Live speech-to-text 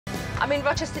I'm in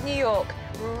Rochester, New York,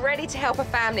 ready to help a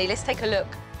family. Let's take a look.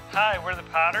 Hi, we're the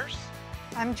Potters.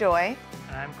 I'm Joy.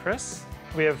 And I'm Chris.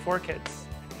 We have 4 kids.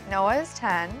 Noah is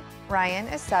 10, Ryan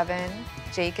is 7,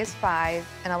 Jake is 5,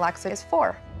 and Alexa is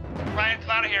 4. Ryan,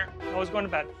 come out of here. I was going to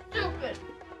bed. Stupid.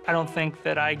 I don't think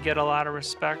that I get a lot of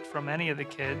respect from any of the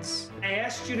kids. I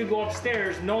asked you to go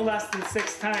upstairs no less than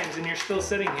 6 times, and you're still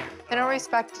sitting here. They don't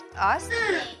respect us.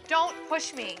 Don't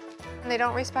push me. And they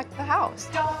don't respect the house.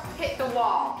 Don't hit the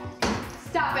wall.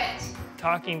 Stop it.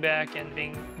 Talking back and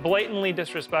being blatantly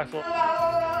disrespectful.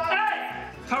 Hey!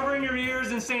 Covering your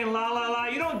ears and saying la la la.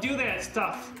 You don't do that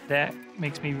stuff. That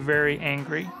makes me very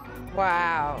angry.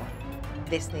 Wow.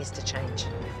 This needs to change.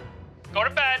 Go to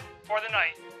bed for the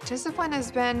night. Discipline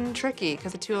has been tricky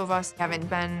because the two of us haven't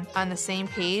been on the same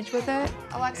page with it.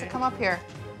 Alexa, come up here.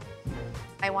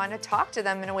 I want to talk to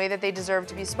them in a way that they deserve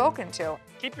to be spoken to.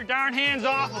 Keep your darn hands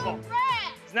off of him.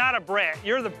 He's not a brat.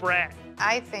 You're the brat.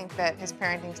 I think that his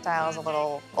parenting style is a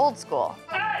little old school.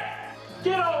 Hey!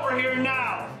 Get over here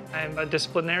now! I'm a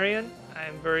disciplinarian.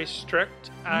 I'm very strict.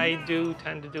 I do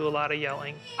tend to do a lot of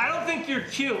yelling. I don't think you're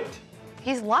cute.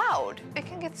 He's loud. It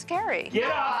can get scary. Get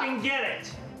up and get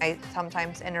it. I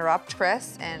sometimes interrupt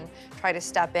Chris and try to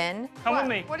step in. Come with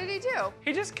me. What did he do?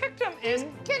 He just kicked him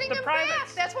in Kidding the him privates. back.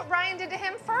 That's what Ryan did to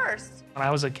him first. When I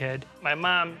was a kid, my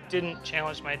mom didn't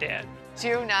challenge my dad.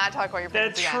 Do not talk about your That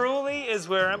parents again. truly is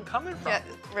where I'm coming from. Yeah,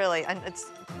 really, and it's...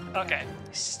 Okay.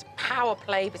 It's just power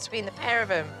play between the pair of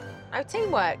them. No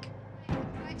teamwork.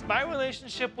 My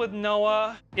relationship with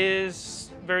Noah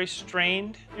is very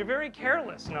strained. You're very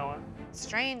careless, Noah.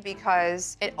 strained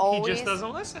because it always He just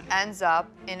doesn't listen. ends up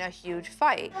in a huge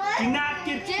fight. Do not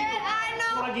get Dad,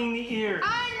 plugging the ears.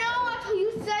 I know until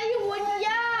you said you would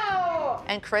yell.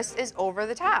 And Chris is over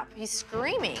the top. He's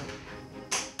screaming.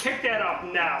 Pick that up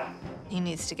now. He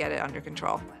needs to get it under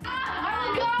control. I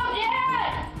want to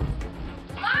go,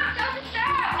 Dad. Mom, don't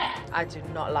stop. I do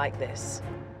not like this.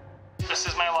 This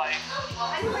is my life.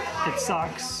 It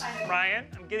sucks. Ryan,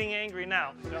 I'm getting angry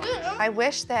now. I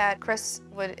wish that Chris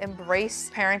would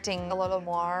embrace parenting a little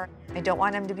more. I don't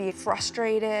want him to be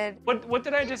frustrated What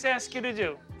did I just ask you to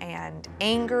do? and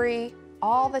angry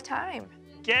all the time.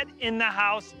 Get in the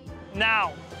house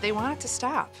now. They want it to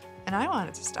stop, and I want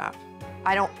it to stop.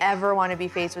 I don't ever want to be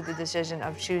faced with the decision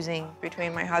of choosing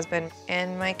between my husband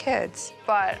and my kids.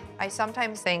 But I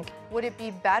sometimes think, would it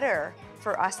be better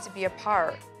for us to be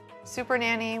apart?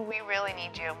 Supernanny, we really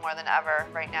need you more than ever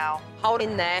right now. Hold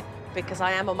in there, because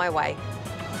I am on my way.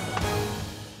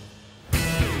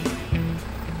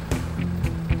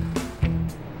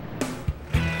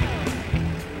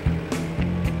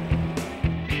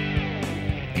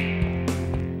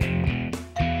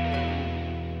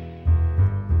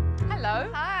 Hello.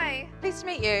 Hi. Pleased to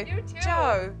meet you. You too.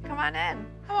 Joe. Come on in.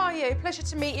 How are you? Pleasure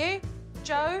to meet you.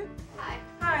 Joe. Hi.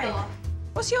 Hi.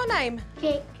 What's your name?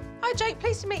 Jake. Hi, Jake.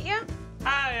 Pleased to meet you.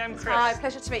 Hi, I'm Chris. Hi,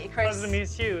 pleasure to meet you, Chris. Pleasure to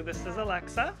meet you. This is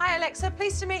Alexa. Hi, Alexa.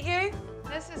 Pleased to meet you.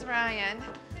 This is Ryan.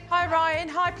 Hi, Ryan.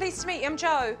 Hi, pleased to meet you. I'm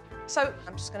Joe. So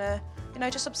I'm just gonna,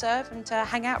 just observe and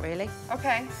hang out, really.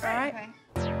 Okay. All right. Okay.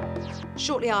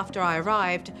 Shortly after I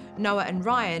arrived, Noah and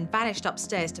Ryan vanished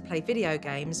upstairs to play video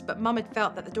games, but Mum had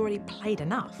felt that they'd already played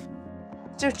enough.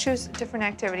 Just choose a different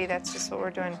activity. That's just what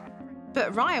we're doing.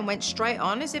 But Ryan went straight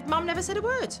on as if Mum never said a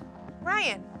word.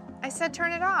 Ryan, I said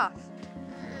turn it off.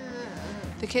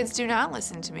 The kids do not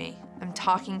listen to me. I'm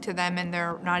talking to them and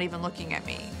they're not even looking at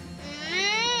me.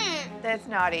 That's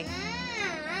naughty.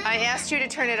 I asked you to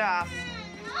turn it off.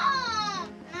 No.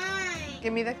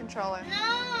 Give me the controller.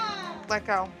 No. Let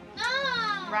go.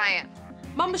 No. Ryan.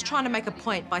 Mum was trying to make a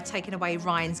point by taking away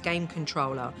Ryan's game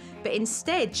controller, but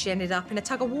instead she ended up in a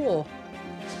tug of war.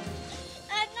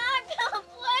 I'm not gonna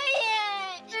play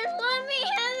it. Just let me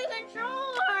have the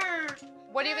controller.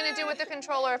 What are you gonna do with the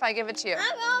controller if I give it to you?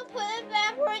 I'm gonna put it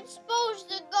back where it's supposed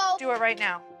to go. Do it right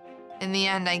now. In the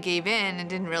end, I gave in and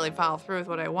didn't really follow through with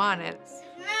what I wanted. It's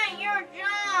not your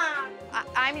job.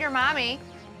 I'm your mommy.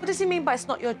 What does he mean by it's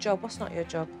not your job? What's not your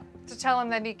job? To tell him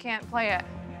that he can't play it.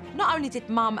 Not only did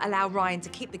Mum allow Ryan to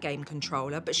keep the game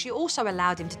controller, but she also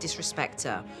allowed him to disrespect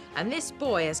her. And this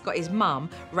boy has got his mum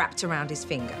wrapped around his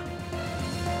finger.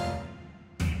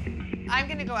 I'm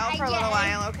gonna go out for a little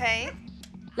while, okay?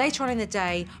 Later on in the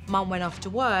day, Mum went off to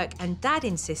work and Dad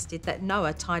insisted that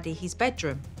Noah tidy his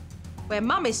bedroom. Where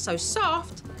Mum is so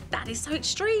soft, Dad is so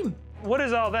extreme. What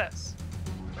is all this?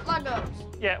 Legos.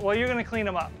 Yeah, well, you're gonna clean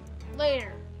them up.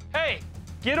 Later. Hey,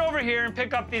 get over here and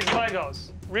pick up these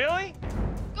Legos. Really?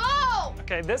 Go!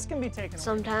 Okay, this can be taken away.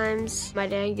 Sometimes my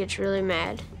dad gets really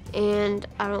mad, and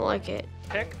I don't like it.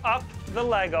 Pick up the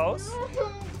Legos.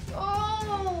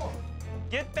 Oh.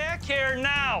 Get back here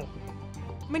now.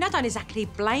 I mean, I don't exactly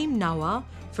blame Noah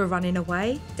for running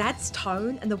away. Dad's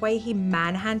tone and the way he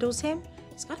manhandles him,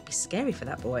 it's got to be scary for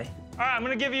that boy. All right, I'm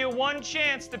gonna give you one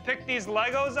chance to pick these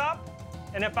Legos up,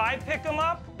 and if I pick them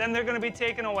up, then they're gonna be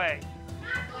taken away.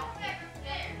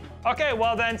 Okay,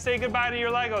 well then, say goodbye to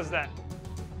your Legos then.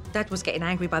 Dad was getting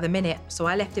angry by the minute, so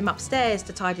I left him upstairs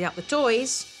to tidy up the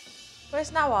toys.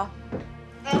 Where's Noah?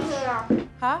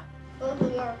 Huh?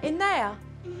 In there?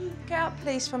 Get up,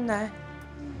 please, from there.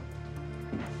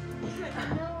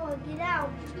 No, get out.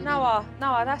 Noah,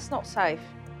 that's not safe.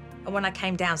 And when I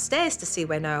came downstairs to see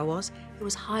where Noah was, he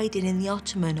was hiding in the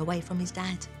ottoman away from his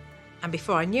dad. And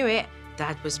before I knew it,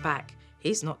 Dad was back.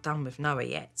 He's not done with Noah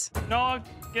yet. Noah,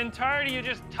 getting tired of you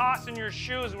just tossing your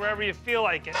shoes wherever you feel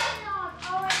like it.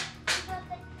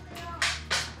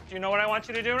 Do you know what I want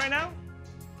you to do right now?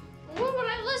 Why would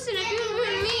I listen if you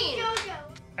mean?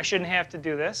 I shouldn't have to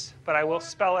do this, but I will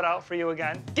spell it out for you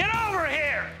again. Get over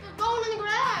here! We're going in the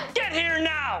garage. Get here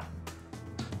now!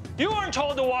 You weren't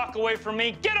told to walk away from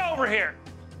me. Get over here!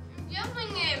 You're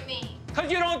yelling at me. Because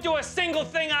you don't do a single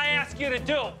thing I ask you to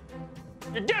do.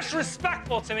 You're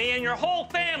disrespectful to me and your whole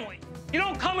family. You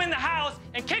don't come in the house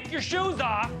and kick your shoes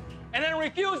off and then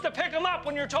refuse to pick them up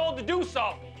when you're told to do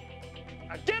so.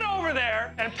 Now get over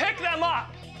there and pick them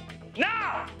up.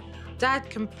 Now! Dad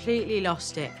completely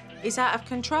lost it. He's out of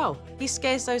control. He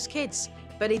scares those kids,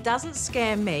 but he doesn't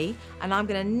scare me, and I'm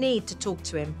gonna need to talk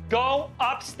to him. Go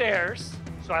upstairs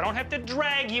so I don't have to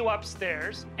drag you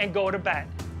upstairs and go to bed.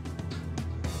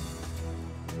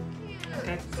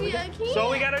 Okay. See, I can't. So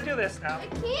we gotta do this now. I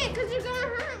can't, because you're gonna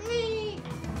hurt me.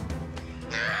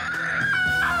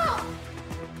 No!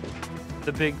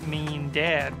 The big mean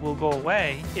dad will go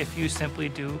away if you simply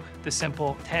do the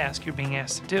simple task you're being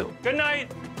asked to do. Good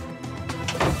night.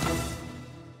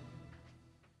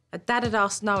 Dad had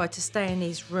asked Noah to stay in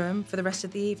his room for the rest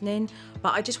of the evening,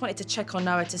 but I just wanted to check on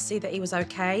Noah to see that he was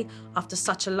okay after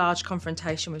such a large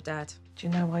confrontation with Dad. Do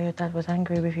you know why your dad was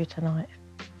angry with you tonight?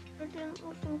 I didn't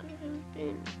listen to him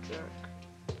being a jerk.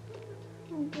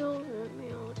 He yells at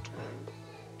me all the time.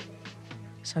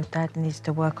 So Dad needs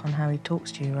to work on how he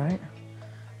talks to you, right?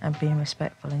 And being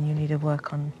respectful, and you need to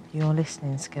work on your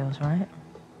listening skills, right?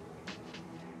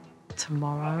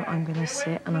 Tomorrow, I'm going to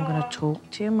sit and I'm going to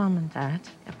talk to your mum and dad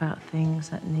about things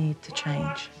that need to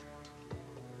change.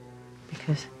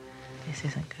 Because this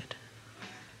isn't good,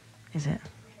 is it?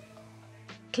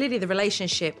 Clearly, the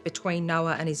relationship between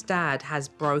Noah and his dad has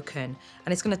broken,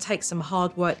 and it's going to take some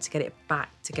hard work to get it back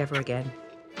together again.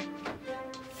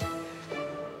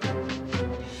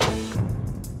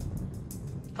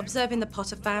 Observing the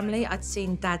Potter family, I'd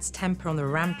seen Dad's temper on the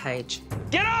rampage.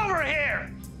 Get over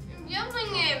here! You're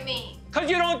yelling at me. Because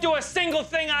you don't do a single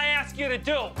thing I ask you to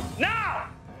do. Now!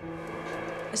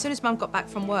 As soon as Mum got back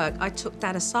from work, I took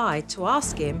Dad aside to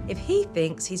ask him if he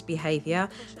thinks his behaviour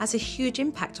has a huge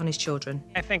impact on his children.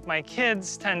 I think my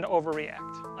kids tend to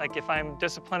overreact. Like if I'm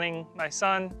disciplining my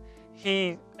son,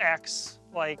 he acts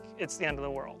like it's the end of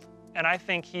the world. And I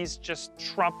think he's just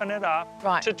trumping it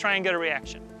up to try and get a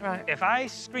reaction. Right. If I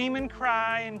scream and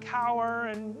cry and cower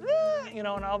and, you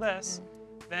know, and all this,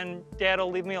 then Dad will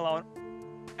leave me alone.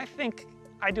 I think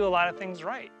I do a lot of things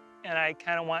right. And I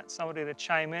kind of want somebody to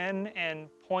chime in and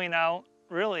point out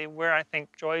really where I think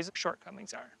Joy's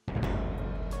shortcomings are.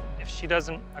 If she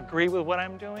doesn't agree with what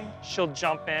I'm doing, she'll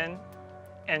jump in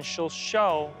and she'll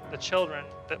show the children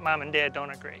that Mom and Dad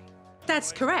don't agree.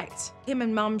 Dad's correct. Him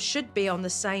and Mum should be on the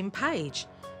same page.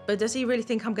 But does he really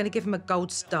think I'm going to give him a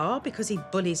gold star because he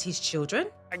bullies his children?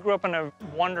 I grew up in a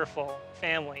wonderful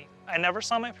family. I never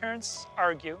saw my parents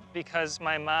argue because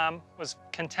my mom was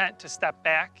content to step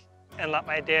back and let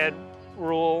my dad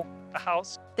rule the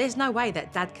house. There's no way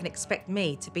that Dad can expect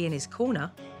me to be in his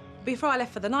corner. Before I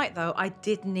left for the night, though, I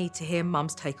did need to hear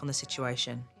Mum's take on the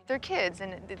situation. They're kids,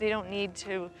 and they don't need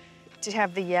to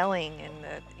have the yelling and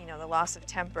the loss of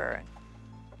temper.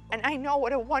 And I know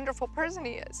what a wonderful person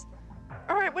he is,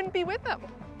 or I wouldn't be with him.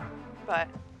 But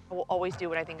I will always do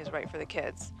what I think is right for the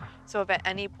kids. So if at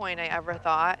any point I ever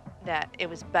thought that it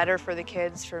was better for the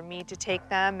kids for me to take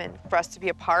them and for us to be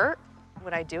apart,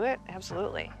 would I do it?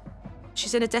 Absolutely.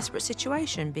 She's in a desperate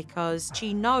situation because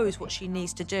she knows what she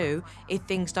needs to do if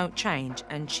things don't change,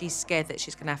 and she's scared that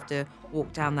she's going to have to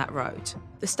walk down that road.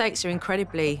 The stakes are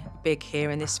incredibly big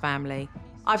here in this family.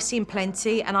 I've seen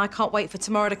plenty, and I can't wait for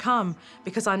tomorrow to come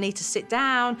because I need to sit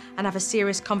down and have a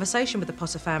serious conversation with the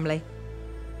Potter family.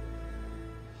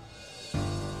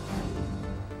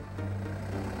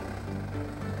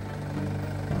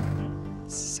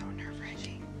 So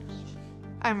nerve-wracking.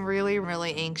 I'm really,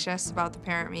 really anxious about the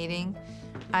parent meeting.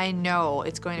 I know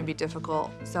it's going to be difficult,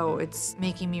 so it's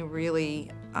making me really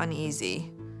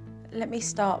uneasy. Let me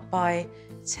start by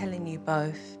telling you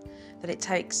both that it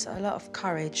takes a lot of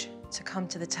courage to come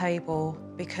to the table,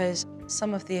 because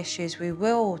some of the issues we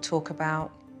will talk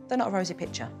about, they're not a rosy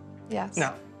picture. Yes.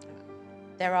 No.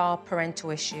 There are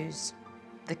parental issues.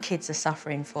 The kids are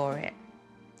suffering for it.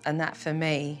 And that, for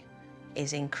me,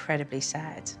 is incredibly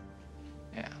sad.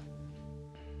 Yeah.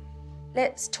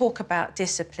 Let's talk about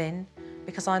discipline,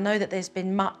 because I know that there's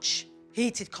been much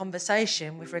heated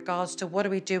conversation with regards to what do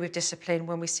we do with discipline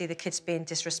when we see the kids being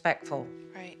disrespectful.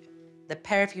 Right. The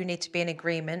pair of you need to be in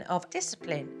agreement of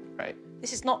discipline. Right.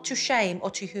 This is not to shame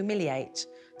or to humiliate.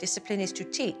 Discipline is to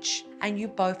teach, and you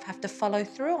both have to follow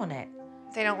through on it.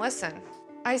 They don't listen.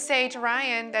 I say to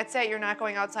Ryan, that's it, you're not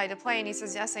going outside to play, and he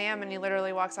says, yes, I am, and he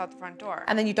literally walks out the front door.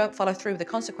 And then you don't follow through with the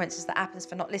consequences that happens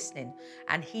for not listening.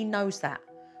 And he knows that,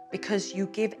 because you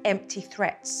give empty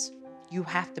threats. You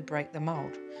have to break the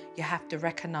mold. You have to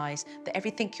recognize that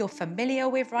everything you're familiar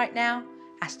with right now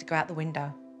has to go out the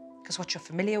window. Because what you're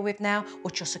familiar with now,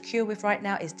 what you're secure with right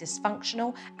now is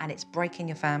dysfunctional, and it's breaking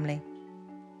your family.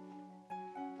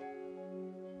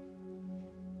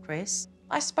 Chris,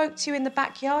 I spoke to you in the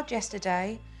backyard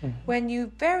yesterday when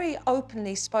you very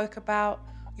openly spoke about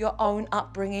your own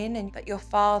upbringing and that your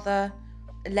father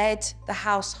led the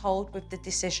household with the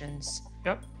decisions.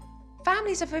 Yep.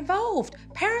 Families have evolved,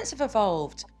 parents have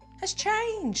evolved, has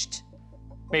changed.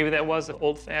 Maybe that was an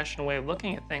old-fashioned way of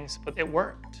looking at things, but it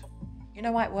worked. You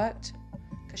know why it worked?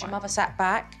 Because your Why? mother sat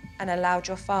back and allowed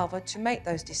your father to make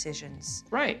those decisions.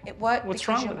 Right. It worked. What's because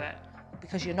wrong you're- with that?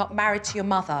 Because you're not married to your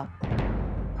mother.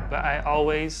 But I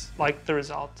always liked the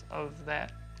result of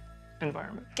that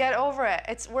environment. Get over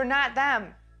it. We're not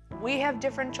them. We have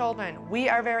different children. We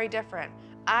are very different.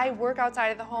 I work outside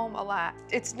of the home a lot.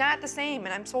 It's not the same,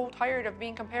 and I'm so tired of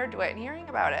being compared to it and hearing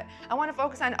about it. I want to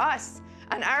focus on us,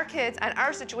 on our kids, on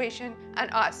our situation, on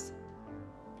us.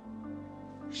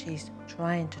 She's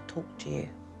trying to talk to you,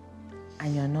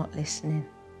 and you're not listening.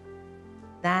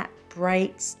 That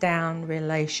breaks down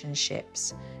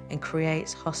relationships and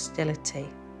creates hostility.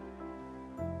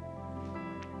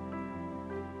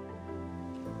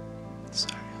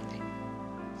 Sorry, honey.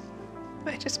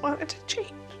 I just wanted to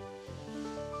change.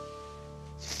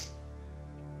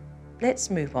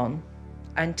 Let's move on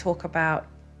and talk about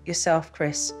yourself,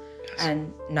 Chris,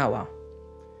 and Noah.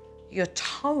 Your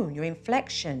tone, your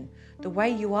inflection, the way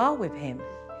you are with him.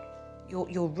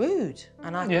 You're rude,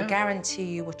 and I can guarantee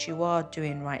you what you are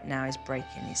doing right now is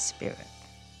breaking his spirit.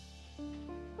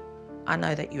 I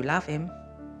know that you love him,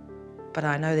 but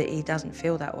I know that he doesn't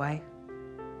feel that way.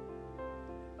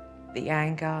 The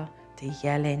anger, the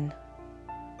yelling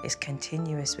is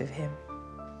continuous with him.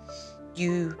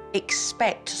 You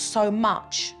expect so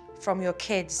much from your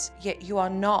kids, yet you are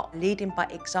not leading by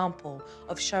example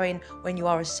of showing when you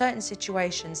are in certain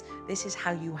situations, this is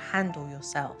how you handle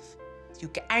yourself. You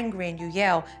get angry and you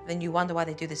yell, then you wonder why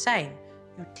they do the same.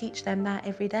 You teach them that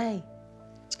every day.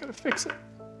 It's gonna fix it.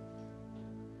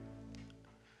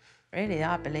 Really,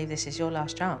 I believe this is your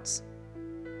last chance.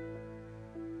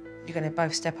 You're gonna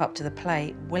both step up to the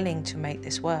plate, willing to make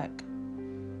this work.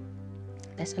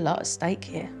 There's a lot at stake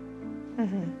here.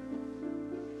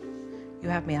 You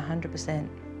have me 100%,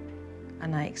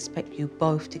 and I expect you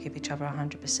both to give each other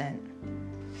 100%.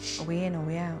 Are we in or are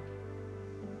we out?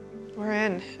 We're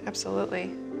in,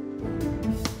 absolutely.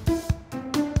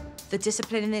 The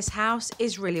discipline in this house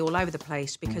is really all over the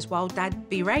place, because while Dad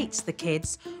berates the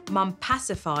kids, Mum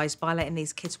pacifies by letting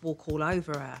these kids walk all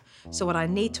over her. So what I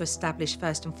need to establish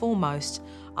first and foremost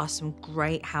are some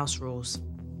great house rules.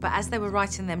 But as they were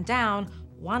writing them down,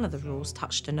 one of the rules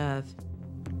touched a nerve.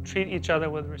 Treat each other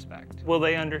with respect. Will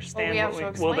they understand Well, we have what to we,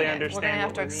 explain will they it. understand We're gonna have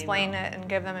what to we mean, explain though? it and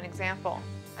give them an example.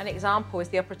 An example is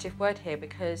the operative word here,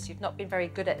 because you've not been very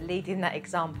good at leading that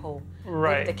example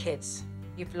Right. with the kids.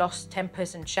 You've lost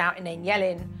tempers and shouting and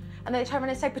yelling, and they turn around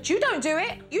and say, but you don't do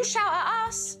it. You shout at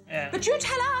us. Yeah. But you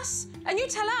tell us, and you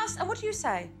tell us. And what do you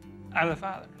say? I'm the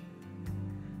father.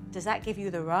 Does that give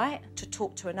you the right to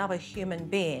talk to another human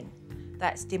being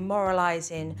that's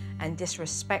demoralizing and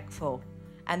disrespectful,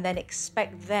 and then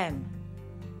expect them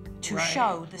to Right,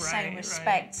 show the right, same right.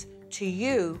 respect to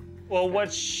you? Well,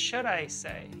 what should I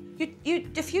say? You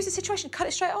diffuse the situation, cut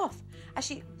it straight off.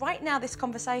 Actually, right now, this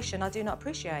conversation I do not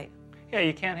appreciate. Yeah,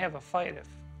 you can't have a fight if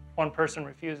one person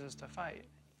refuses to fight.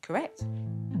 Correct.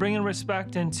 Bringing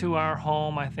respect into our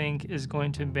home, I think, is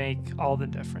going to make all the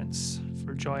difference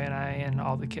for Joy and I and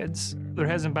all the kids. There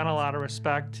hasn't been a lot of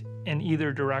respect in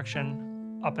either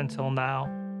direction up until now.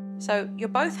 So you're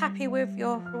both happy with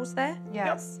your rules there?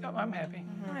 Yes. Yep, I'm happy.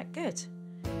 All right, good.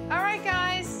 All right,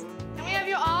 guys. Can we have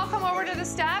you all come over to the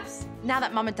steps? Now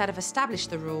that Mum and Dad have established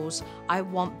the rules, I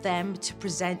want them to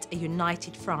present a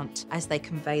united front as they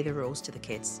convey the rules to the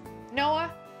kids.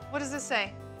 Noah, what does this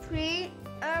say? Treat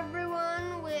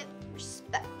everyone with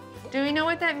respect. Do we know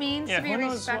what that means Yeah, to be who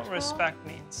knows respectful? what respect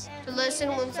means? To listen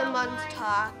when someone's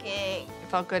talking. It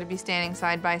felt good to be standing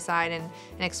side by side and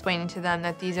explaining to them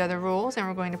that these are the rules and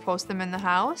we're going to post them in the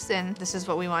house and this is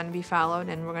what we want to be followed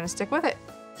and we're going to stick with it.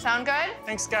 Sound good?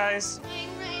 Thanks, guys.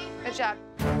 Good job.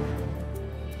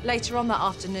 Later on that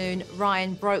afternoon,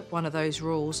 Ryan broke one of those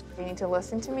rules, You need to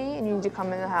listen to me and you need to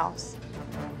come in the house.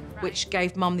 which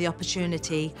gave Mum the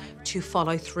opportunity to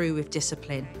follow through with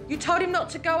discipline. You told him not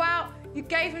to go out. You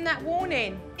gave him that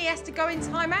warning. He has to go in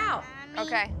time out.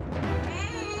 Okay.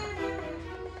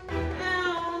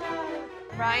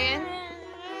 Ryan,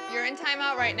 you're in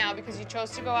timeout right now because you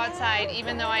chose to go outside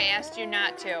even though I asked you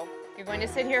not to. You're going to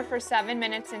sit here for 7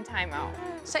 minutes in timeout.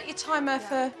 Set your timer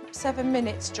for 7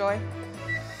 minutes, Joy.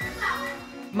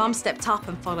 Mum stepped up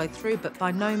and followed through, but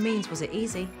by no means was it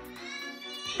easy.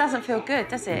 Doesn't feel good,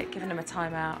 does it, giving him a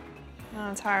timeout? No,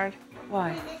 it's hard.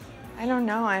 Why? I don't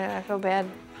know. I feel bad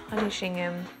punishing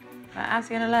him. Like, how's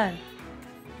he gonna learn?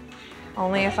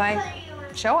 Only if I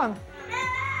show him.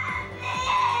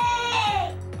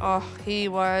 Oh, he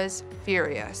was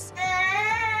furious.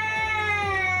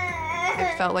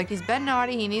 It felt like he's been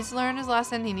naughty, he needs to learn his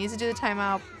lesson, he needs to do the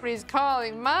timeout, but he's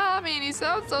calling Mommy and he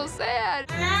sounds so sad.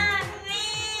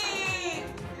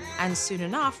 And soon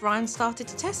enough, Ryan started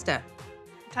to test her.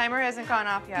 Timer hasn't gone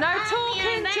off yet. No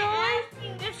talking, Joy.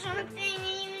 Asking for something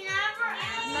you never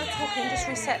asked. No talking, just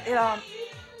reset the alarm.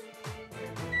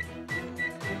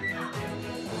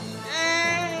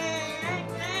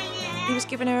 He was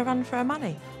giving her a run for her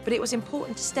money, but it was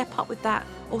important to step up with that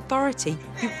authority.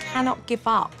 You cannot give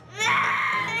up.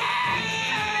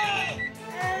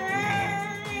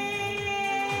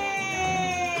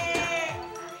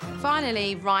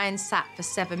 Finally, Ryan sat for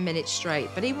 7 minutes straight,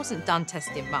 but he wasn't done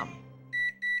testing Mum.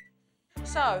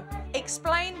 So,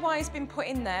 explain why he's been put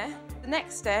in there. The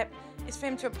next step is for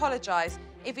him to apologise.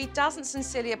 If he doesn't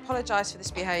sincerely apologise for this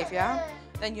behaviour,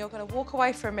 then you're going to walk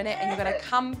away for a minute and you're going to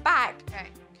come back. Okay.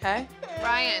 Okay?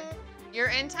 Ryan, you're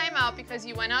in timeout because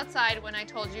you went outside when I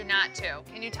told you not to.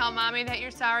 Can you tell Mommy that you're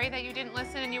sorry that you didn't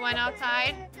listen and you went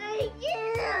outside?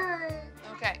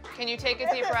 Okay. Can you take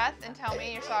a deep breath and tell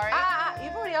me you're sorry?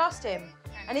 You've already asked him.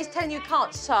 And he's telling you you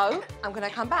can't, so I'm going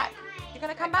to come back. You're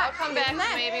going to come back. I'll come back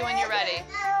maybe when you're ready.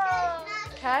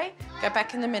 Okay? Go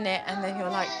back in a minute and then you're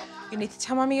like, you need to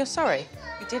tell Mummy you're sorry.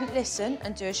 You didn't listen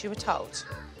and do as you were told.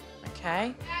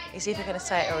 Okay? He's either going to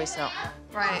say it or he's not.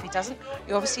 Right. If he doesn't,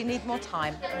 you obviously need more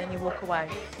time and then you walk away.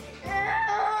 You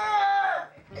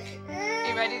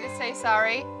ready to say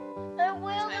sorry? I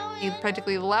will. He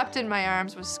practically leapt in my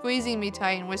arms, was squeezing me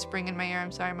tight and whispering in my ear,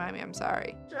 I'm sorry, Mommy, I'm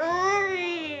sorry.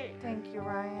 Sorry. Thank you,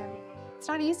 Ryan. It's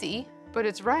not easy, but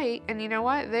it's right. And you know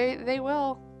what? They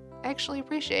will actually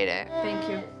appreciate it. Thank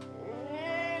you.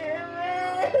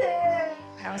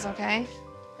 That was okay?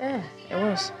 Yeah, it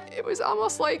was. It was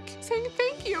almost like saying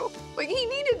thank you. Like he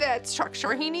needed that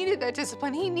structure, he needed that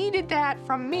discipline, he needed that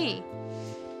from me.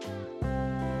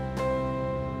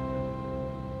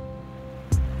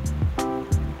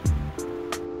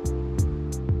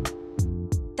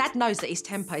 Dad knows that his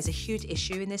temper is a huge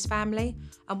issue in this family,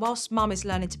 and whilst Mum is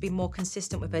learning to be more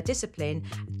consistent with her discipline,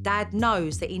 Dad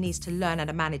knows that he needs to learn how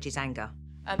to manage his anger.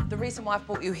 The reason why I've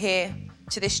brought you here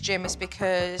to this gym is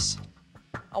because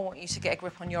I want you to get a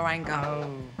grip on your anger.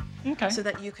 Oh, okay. So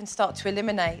that you can start to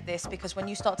eliminate this, because when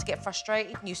you start to get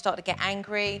frustrated and you start to get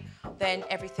angry, then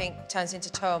everything turns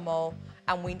into turmoil,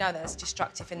 and we know that's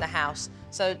destructive in the house.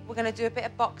 So we're going to do a bit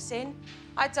of boxing.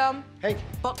 Hi, Dom. Hey.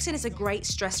 Boxing is a great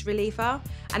stress reliever,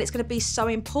 and it's going to be so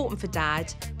important for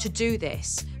Dad to do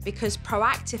this because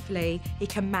proactively he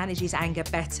can manage his anger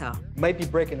better. Might be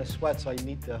breaking a sweat, so I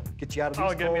need to get you out of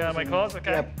these Oh, get me out of my and, clothes?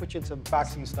 Okay. Yeah, put you in some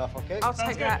boxing stuff, okay? I'll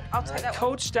take that. I'll take that.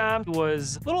 Coach Dom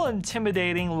was a little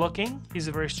intimidating looking. He's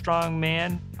a very strong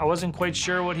man. I wasn't quite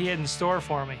sure what he had in store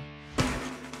for me.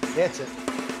 That's it.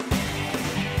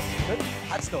 Good.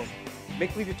 Hot stove.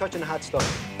 Make believe you're touching the hot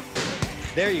stove.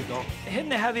 There you go. Hitting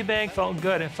the heavy bag felt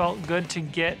good. It felt good to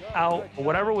get out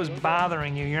whatever was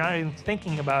bothering you. You're not even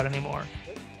thinking about anymore.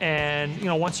 And, you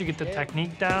know, once you get the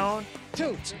technique down,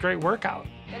 it's a great workout.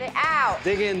 Get it out.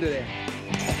 Dig into there.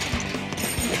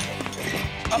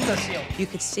 Up the seal. You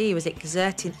could see he was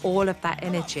exerting all of that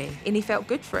energy, and he felt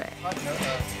good for it.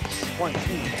 1, 2,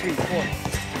 3, 4.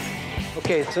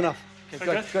 Okay, it's enough. Okay,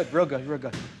 Okay. good, real good, real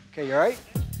good. Okay, you all right?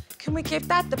 Can we give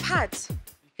Dad the pads?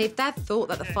 If Dad thought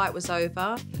that the fight was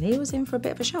over, he was in for a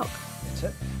bit of a shock. That's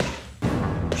it.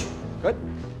 Good.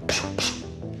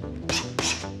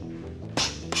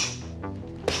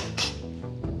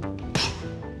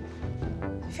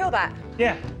 feel that?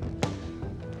 Yeah.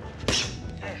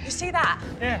 You see that?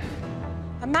 Yeah.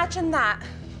 Imagine that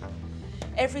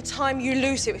every time you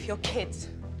lose it with your kids.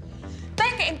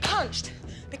 They're getting punched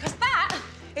because that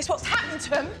is what's happening to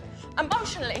them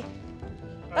emotionally.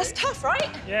 Right. That's tough, right?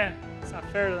 Yeah, it's not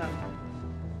fair to them.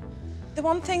 The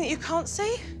one thing that you can't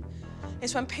see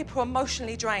is when people are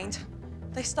emotionally drained.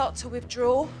 They start to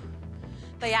withdraw,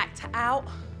 they act out,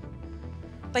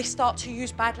 they start to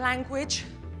use bad language,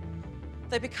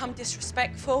 they become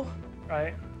disrespectful.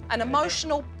 Right. An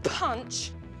emotional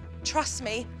punch, trust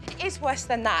me, is worse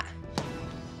than that.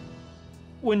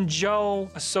 When Joe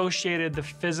associated the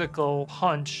physical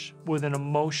punch with an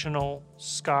emotional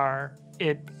scar,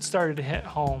 it started to hit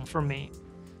home for me.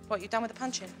 What, you done with the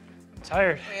punching? I'm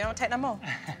tired. Well, you don't take no more?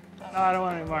 No, I don't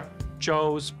want any more.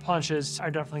 Joe's punches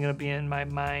are definitely gonna be in my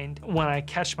mind when I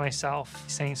catch myself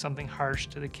saying something harsh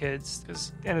to the kids,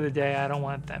 because at the end of the day, I don't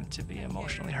want them to be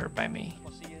emotionally hurt by me.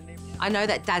 I know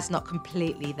that Dad's not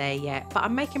completely there yet, but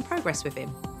I'm making progress with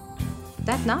him.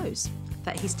 Dad knows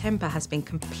that his temper has been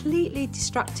completely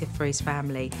destructive for his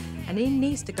family, and he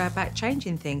needs to go about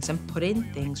changing things and putting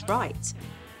things right.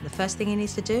 And the first thing he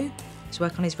needs to do is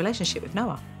work on his relationship with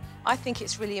Noah. I think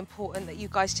it's really important that you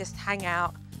guys just hang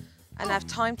out and have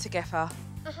time together.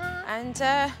 And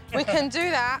we can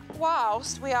do that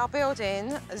whilst we are building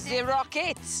the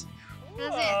rocket.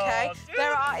 Okay,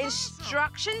 there are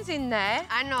instructions in there.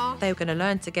 I know. They were going to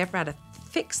learn together how to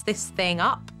fix this thing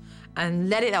up and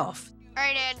let it off. All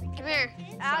right, Dad, come here.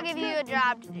 I'll give you a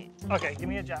job to do. Okay, give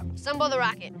me a job. Assemble the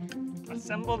rocket.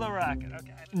 Assemble the rocket,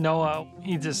 okay. Noah,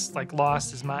 he just like lost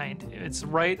his mind. It's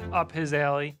right up his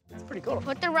alley. It's pretty cool.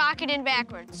 Put the rocket in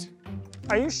backwards.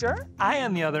 Are you sure? I,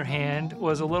 on the other hand,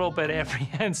 was a little bit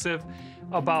apprehensive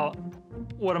about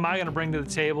what am I gonna bring to the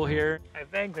table here. I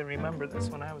vaguely remember this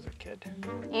when I was a kid.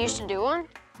 You used to do one?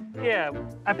 Yeah,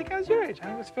 I think I was your age. I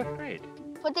think it was 5th grade.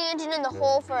 Put the engine in the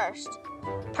hole first.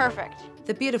 Perfect.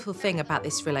 The beautiful thing about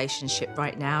this relationship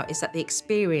right now is that the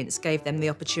experience gave them the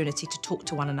opportunity to talk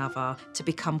to one another, to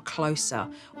become closer,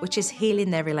 which is healing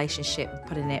their relationship and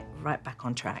putting it right back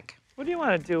on track. What do you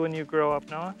want to do when you grow up,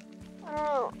 Noah?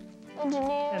 Oh,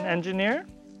 engineer. An engineer?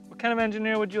 What kind of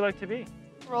engineer would you like to be?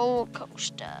 Roller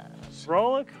coasters.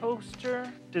 Roller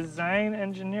coaster design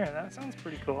engineer. That sounds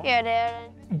pretty cool. Yeah,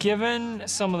 Dad. Given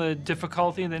some of the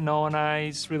difficulty that Noah and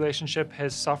I's relationship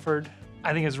has suffered,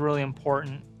 I think it's really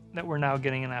important that we're now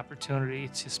getting an opportunity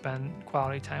to spend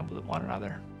quality time with one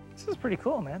another. This is pretty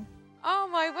cool, man. Oh,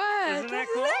 my word. Isn't that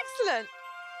This cool? is excellent.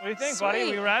 What do you think, buddy?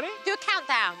 Sweet. We ready? Do a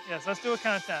countdown. Yes, let's do a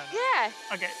countdown. Yeah.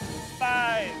 Okay,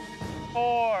 5,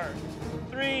 4,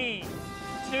 3,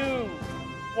 2,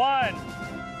 1.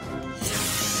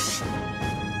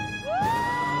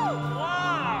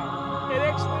 Wow! It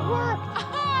actually worked.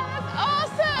 That's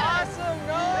awesome. Awesome,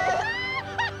 Noah!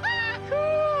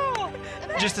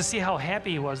 Cool! Just to see how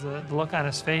happy he was, the look on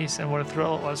his face, and what a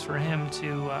thrill it was for him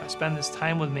to spend this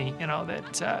time with me, you know,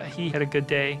 that he had a good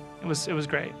day. It was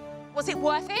great. Was it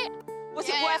worth it? Was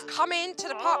it worth coming to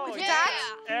the park with your dad?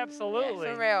 Absolutely.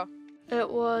 For real. It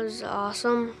was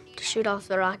awesome to shoot off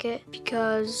the rocket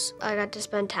because I got to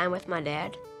spend time with my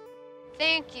dad.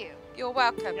 Thank you. You're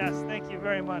welcome. Yes, thank you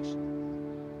very much.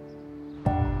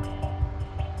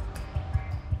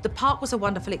 The park was a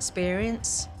wonderful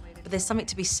experience, but there's something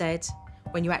to be said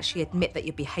when you actually admit that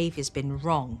your behaviour's been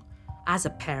wrong as a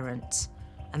parent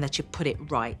and that you put it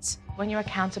right. When you're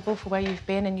accountable for where you've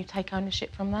been and you take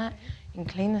ownership from that, you can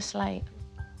clean the slate.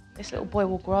 This little boy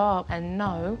will grow up and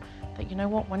know that, you know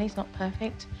what, when he's not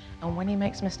perfect and when he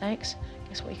makes mistakes,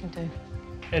 guess what he can do?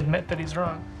 Admit that he's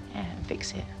wrong. Yeah, and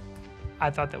fix it. I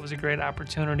thought that was a great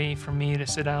opportunity for me to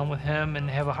sit down with him and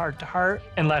have a heart-to-heart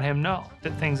and let him know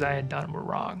that things I had done were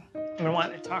wrong. I've been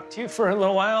wanting to talk to you for a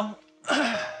little while.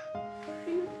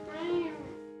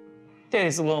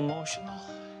 Daddy's a little emotional.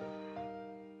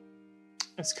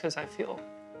 It's because I feel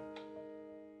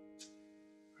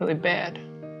really bad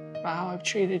about how I've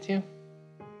treated you.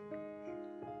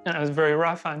 And I was very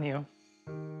rough on you.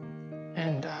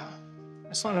 And I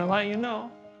just wanted to let you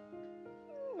know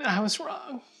that I was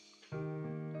wrong.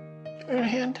 Give me your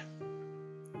hand.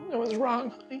 I was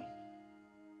wrong, honey.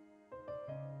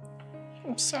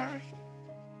 I'm sorry.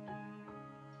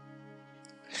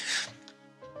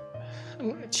 I'm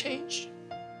gonna change.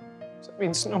 So that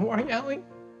means no more yelling.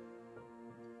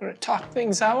 I'm gonna talk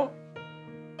things out.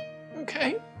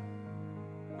 Okay?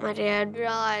 My dad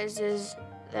realizes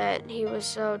that he was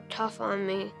so tough on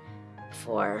me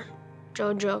before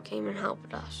JoJo came and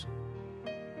helped us.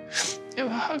 Give a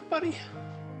hug, buddy.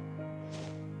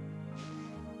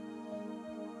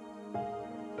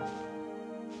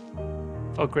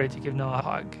 Felt great to give Noah a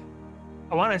hug.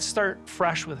 I want to start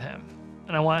fresh with him,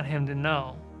 and I want him to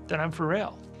know that I'm for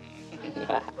real. It's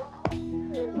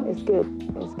good.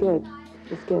 It's good.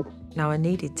 It's good. Noah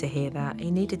needed to hear that.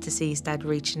 He needed to see his dad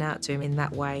reaching out to him in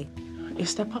that way. You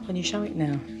step up and you show it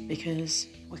now, because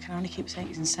we can only keep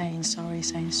saying sorry,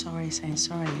 saying sorry, saying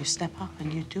sorry. You step up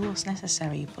and you do what's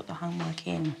necessary. You put the homework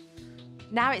in.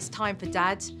 Now it's time for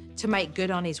Dad to make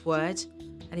good on his word.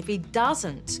 And if he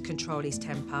doesn't control his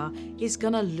temper, he's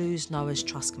gonna lose Noah's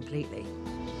trust completely.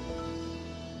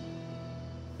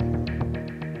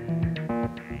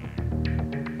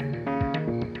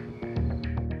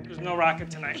 There's no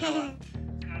rocket tonight, Noah.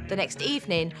 The next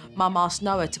evening, Mum asked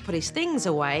Noah to put his things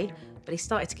away, but he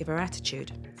started to give her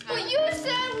attitude. But you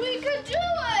said we could do it!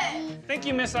 I think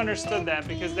you misunderstood that,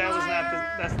 because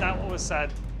that's not what was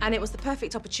said. And it was the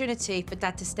perfect opportunity for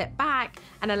Dad to step back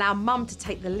and allow Mum to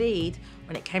take the lead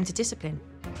when it came to discipline.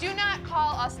 Do not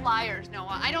call us liars,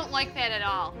 Noah. I don't like that at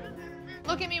all.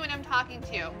 Look at me when I'm talking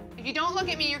to you. If you don't look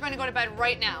at me, you're going to go to bed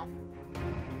right now.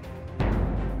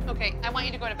 Okay, I want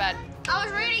you to go to bed. I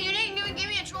was reading, you didn't even give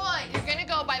me a choice. You're going to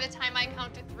go by the time I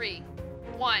count to 3.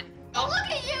 1. I'll look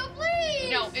at you,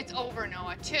 please! No, it's over,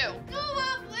 Noah. 2.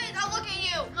 Noah, please, I'll look at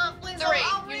you. Mom, please, 3.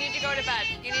 I'll You need to go to bed.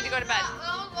 You need to go to bed.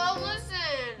 I'll listen.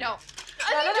 No.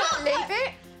 No, leave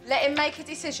it. Let him make a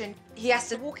decision. He has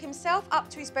to walk himself up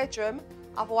to his bedroom,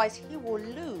 otherwise he will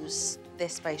lose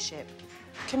this spaceship.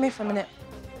 Come here for a minute.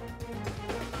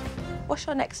 What's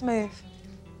your next move?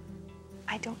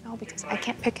 I don't know, because I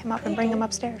can't pick him up and bring him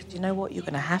upstairs. Do you know what? You're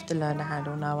going to have to learn to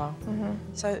handle Noah.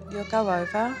 So you'll go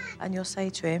over and you'll say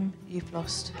to him, you've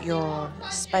lost your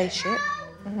spaceship,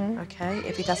 okay,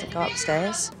 if he doesn't go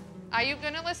upstairs. Are you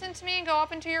going to listen to me and go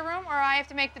up into your room, or I have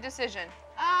to make the decision?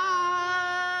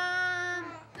 I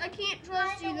can't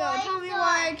trust you, though. Tell me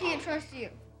why I can't trust you.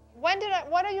 What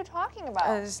are you talking about?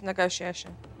 It's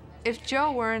negotiation. If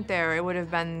Joe weren't there, it would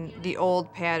have been the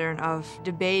old pattern of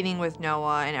debating with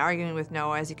Noah and arguing with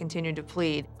Noah as he continued to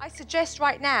plead. I suggest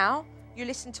right now you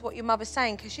listen to what your mother's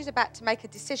saying, because she's about to make a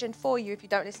decision for you if you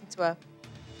don't listen to her.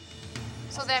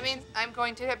 So that means I'm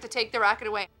going to have to take the rocket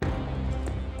away. Mommy,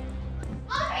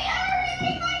 I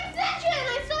already made my decision.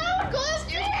 I said I would go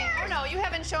upstairs. Oh, no, you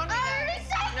haven't shown me I that. already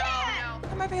said that. No.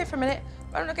 Come over here for a minute.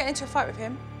 I'm not getting into a fight with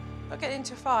him. Not getting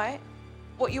into a fight.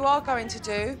 What you are going to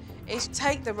do is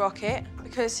take the rocket,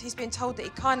 because he's been told that he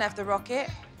can't have the rocket,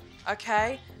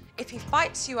 okay? If he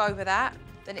fights you over that,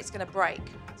 then it's gonna break.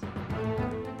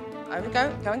 Over we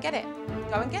go and get it.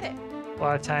 Go and get it. A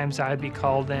lot of times I'd be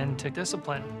called in to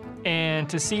discipline. And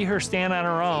to see her stand on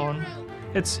her own,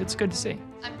 it's good to see.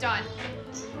 I'm done.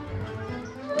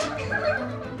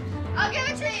 I'll give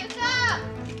it to you. Stop.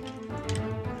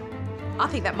 I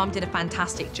think that Mum did a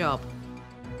fantastic job.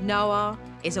 Noah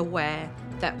is aware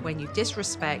that when you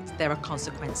disrespect, there are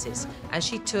consequences. And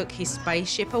she took his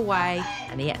spaceship away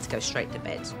and he had to go straight to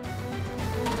bed.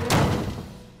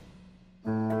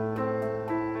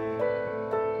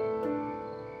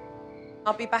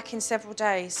 I'll be back in several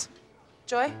days.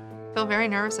 Joy? I feel very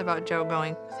nervous about Joe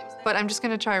going, but I'm just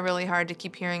going to try really hard to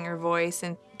keep hearing her voice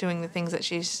and doing the things that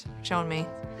she's shown me.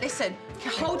 Listen,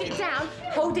 hold it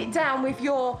down with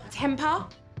your temper. I'm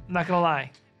not gonna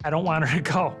lie, I don't want her to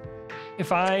go.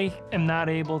 If I am not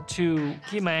able to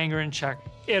keep my anger in check,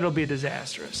 it'll be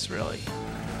disastrous, really.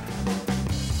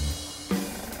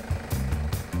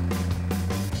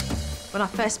 When I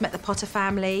first met the Potter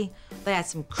family, they had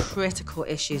some critical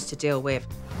issues to deal with.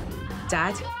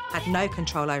 Dad had no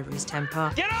control over his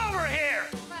temper, Get over here!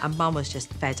 and Mum was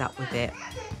just fed up with it.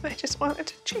 I just wanted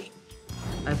to cheat.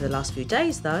 Over the last few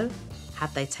days, though,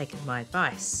 have they taken my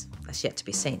advice? That's yet to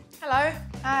be seen. Hello.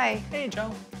 Hi. Hey,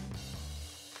 Joe.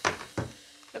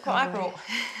 Look what I brought.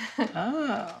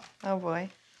 Oh. Oh, boy.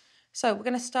 So we're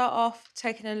going to start off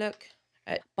taking a look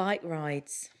at Bike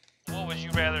rides. What would you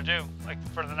rather do, like,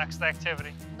 for the next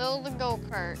activity? Build a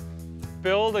go-kart.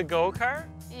 Build a go-kart?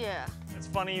 Yeah. It's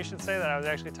funny you should say that. I was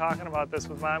actually talking about this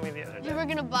with Mommy the other day. You were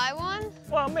gonna buy one?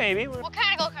 Well, maybe. What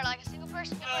kind of go-kart? Like a single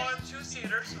person? No, I'm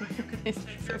two-seater, so you can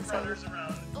take your brothers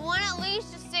around. One at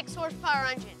least a 6-horsepower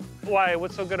engine. Why?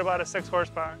 What's so good about a 6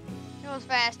 horsepower? It goes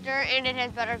faster and it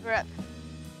has better grip.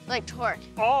 Like torque.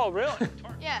 Oh, really?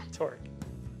 Torque. Yeah. Torque.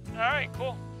 All right,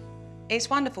 cool.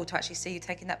 It's wonderful to actually see you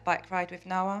taking that bike ride with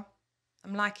Noah.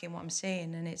 I'm liking what I'm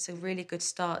seeing, and it's a really good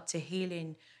start to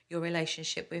healing your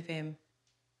relationship with him.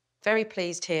 Very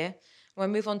pleased here. We'll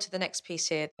move on to the next piece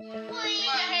here. Oh,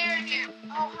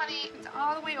 honey, it's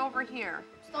all the way over here.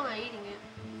 Still not eating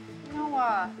it.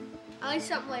 Noah. I'll eat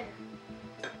something later.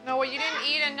 Noah, you didn't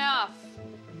eat enough.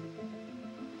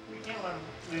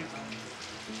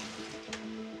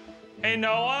 Hey,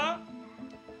 Noah?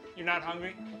 You're not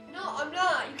hungry? No, I'm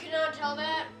not. You cannot tell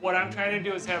that. What I'm trying to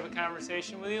do is have a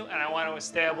conversation with you, and I want to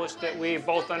establish that we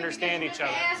both understand each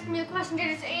other. Ask me a question,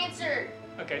 get it answered.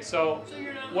 Okay, so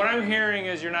what I'm hearing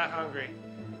is you're not hungry.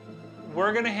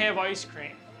 We're gonna have ice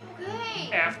cream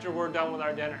Okay. after we're done with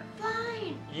our dinner.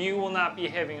 Fine. You will not be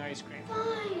having ice cream.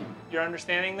 Fine. You're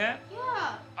understanding that?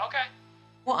 Yeah. Okay.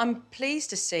 What I'm pleased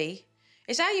to see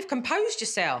is how you've composed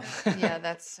yourself. Yeah,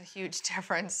 that's a huge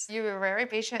difference. You were very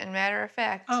patient and matter of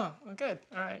fact. Oh, well, good.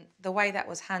 All right. The way that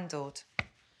was handled.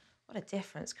 What a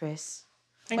difference, Chris.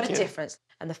 Thank What you. a difference.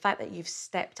 And the fact that you've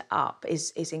stepped up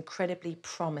is incredibly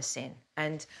promising.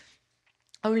 And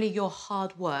only your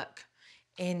hard work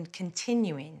in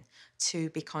continuing to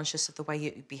be conscious of the way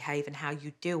you behave and how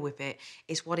you deal with it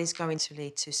is what is going to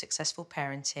lead to successful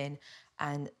parenting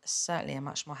and certainly a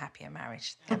much more happier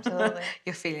marriage. Absolutely.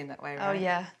 You're feeling that way, right? Oh,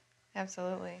 yeah,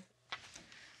 absolutely.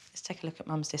 Let's take a look at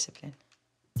Mum's discipline.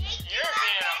 You're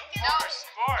being a poor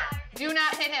sport. Do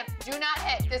not hit him. Do not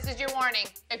hit. This is your warning.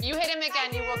 If you hit him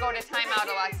again, you will go to timeout,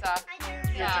 Alexa.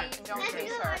 Yeah, and don't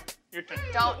tease her. Your turn.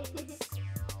 Don't.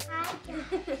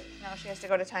 Now she has to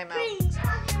go to timeout.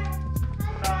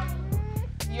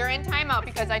 You're in timeout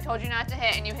because I told you not to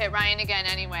hit and you hit Ryan again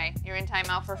anyway. You're in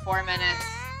timeout for 4 minutes.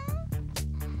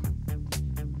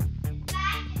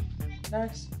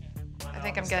 Nice. I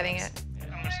think I'm getting it.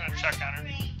 I'm just gonna check on her.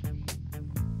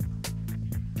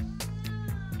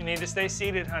 You need to stay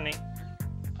seated, honey.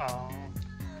 Oh.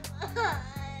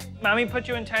 Mommy put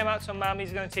you in timeout, so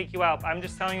Mommy's gonna take you out. I'm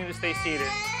just telling you to stay seated.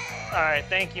 All right,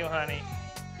 thank you, honey.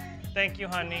 Thank you,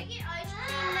 honey.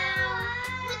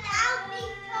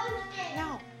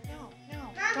 No.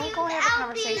 Don't go have a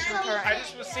conversation with her. I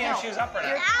just was seeing if she was up or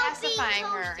You're not. pacifying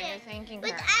her and you're thanking her.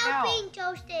 Without No. being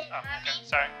toasted. Oh, okay,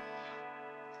 sorry.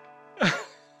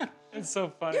 It's so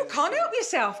funny. You can't help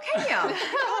yourself, can you? You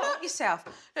can't help yourself.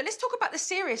 Look, let's talk about the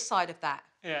serious side of that.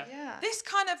 Yeah. Yeah. This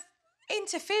kind of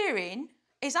interfering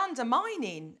is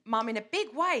undermining Mum in a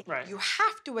big way. Right. You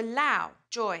have to allow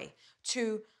Joy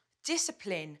to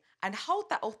discipline and hold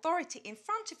that authority in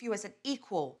front of you as an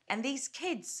equal. And these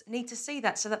kids need to see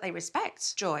that so that they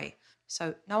respect Joy.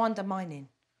 So no undermining,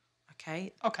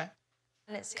 okay? Okay.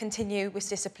 Let's continue with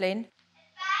discipline.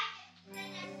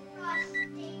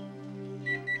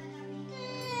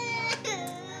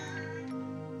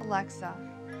 Alexa,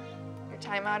 your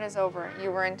timeout is over.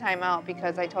 You were in timeout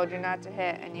because I told you not to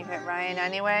hit and you hit Ryan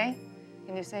anyway.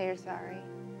 Can you say you're sorry?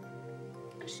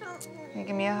 Can you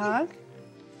give me a hug?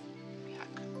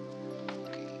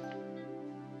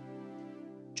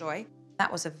 Joy,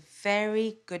 that was a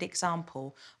very good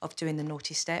example of doing the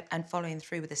naughty step and following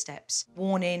through with the steps.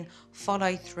 Warning,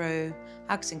 follow through,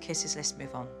 hugs and kisses, let's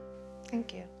move on.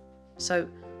 Thank you. So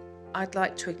I'd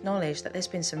like to acknowledge that there's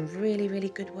been some really, really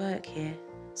good work here.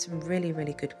 Some really,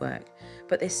 really good work.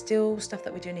 But there's still stuff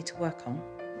that we do need to work on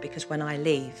because when I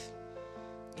leave,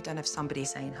 you don't have somebody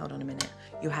saying, hold on a minute,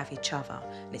 you have each other.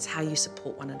 And it's how you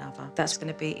support one another. That's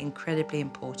going to be incredibly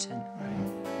important.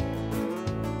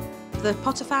 The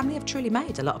Potter family have truly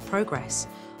made a lot of progress.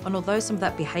 And although some of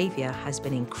that behaviour has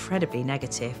been incredibly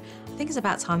negative, I think it's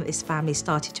about time that this family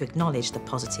started to acknowledge the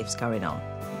positives going on.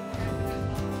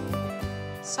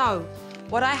 So,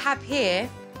 what I have here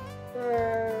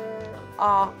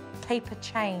are paper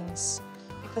chains,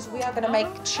 because we are going to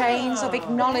make chains of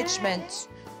acknowledgement.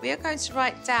 We are going to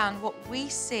write down what we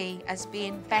see as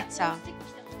being better.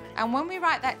 And when we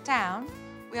write that down,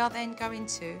 we are then going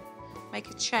to make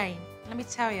a chain. Let me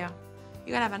tell you,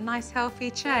 you're going to have a nice,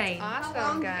 healthy chain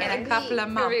Awesome, guys. in a couple of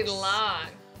months. Very long.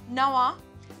 Noah,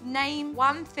 name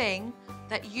one thing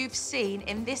that you've seen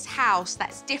in this house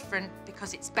that's different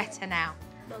because it's better now.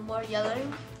 No more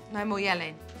yelling. No more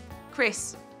yelling.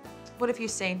 Chris, what have you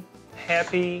seen?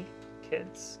 Happy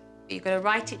kids. You've got to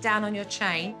write it down on your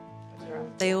chain.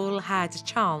 They all had a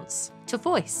chance to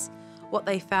voice what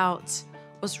they felt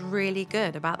was really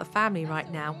good about the family right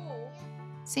now.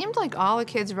 Seemed like all the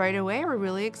kids right away were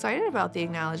really excited about the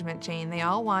acknowledgement chain. They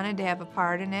all wanted to have a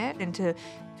part in it and to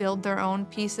build their own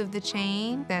piece of the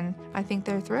chain, and I think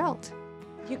they're thrilled.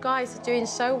 You guys are doing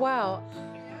so well.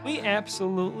 We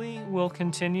absolutely will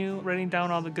continue writing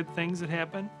down all the good things that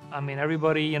happen. I mean,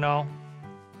 everybody, you know,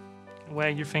 can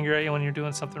wag your finger at you when you're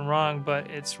doing something wrong, but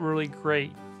it's really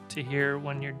great to hear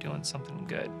when you're doing something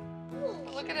good.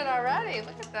 Look at it already.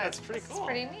 Look at that. That's pretty This cool. is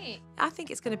pretty neat. I think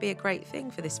it's going to be a great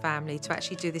thing for this family to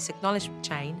actually do this acknowledgement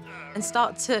chain and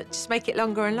start to just make it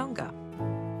longer and longer.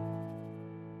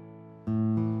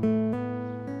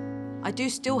 I do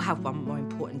still have one more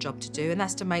important job to do, and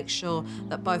that's to make sure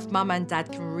that both Mum and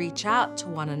Dad can reach out to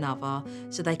one another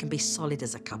so they can be solid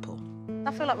as a couple.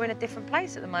 I feel like we're in a different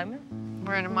place at the moment.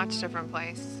 We're in a much different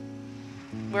place.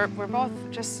 We're both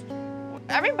just,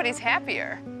 everybody's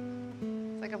happier.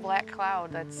 It's like a black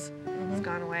cloud that's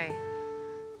gone away.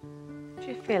 How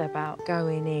do you feel about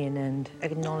going in and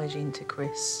acknowledging to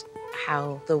Chris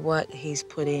how the work he's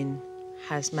put in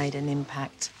has made an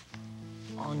impact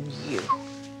on you?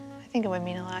 I think it would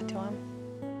mean a lot to him.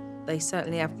 They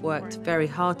certainly have worked very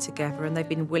hard together, and they've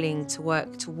been willing to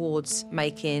work towards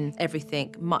making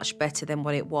everything much better than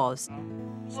what it was.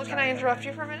 Well, can I interrupt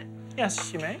you for a minute?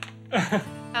 Yes, you may.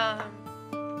 I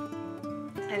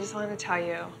just wanted to tell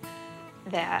you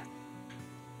that,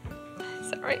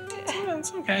 sorry.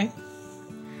 It's okay.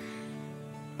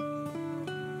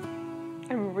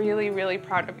 I'm really, really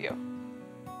proud of you.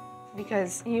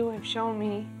 Because you have shown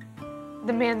me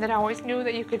the man that I always knew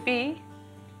that you could be.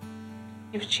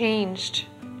 You've changed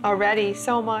already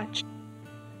so much.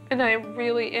 And I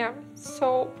really am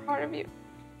so proud of you.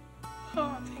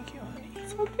 Oh, thank you, honey.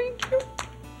 So thank you.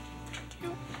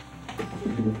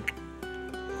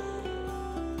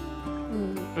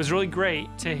 It was really great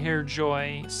to hear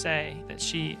Joy say that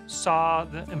she saw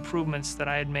the improvements that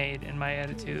I had made in my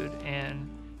attitude, and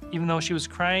even though she was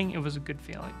crying, it was a good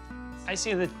feeling. I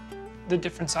see the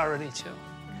difference already, too,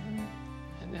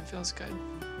 and it feels good.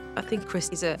 I think Chris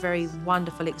is a very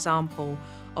wonderful example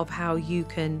of how you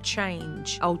can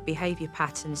change old behaviour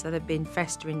patterns that have been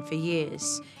festering for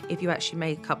years if you actually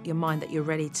make up your mind that you're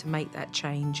ready to make that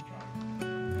change.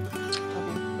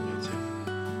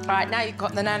 All right, now you've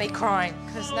got the nanny crying,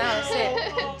 because now it's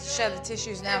it. Share the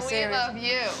tissues now, serious. We love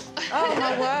you. Oh,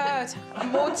 my word.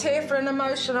 I'm more tearful and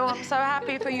emotional. I'm so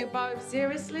happy for you both.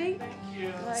 Seriously? Thank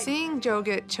you. Seeing Joe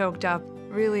get choked up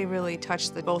really, really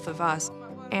touched the both of us.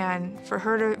 And for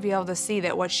her to be able to see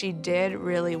that what she did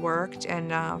really worked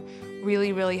and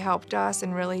really, really helped us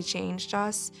and really changed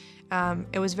us,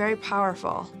 it was very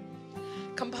powerful.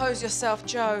 Compose yourself,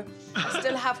 Joe. I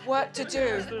still have work to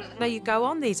do. Now, you go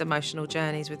on these emotional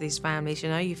journeys with these families, you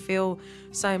know, you feel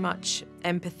so much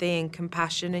empathy and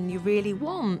compassion, and you really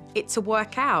want it to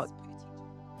work out.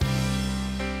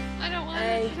 I don't want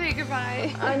to say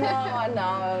goodbye. I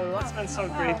know. It's been so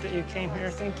great that you came here.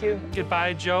 Thank you.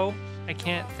 Goodbye, Joe. I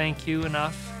can't thank you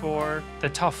enough for the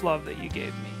tough love that you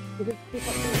gave me.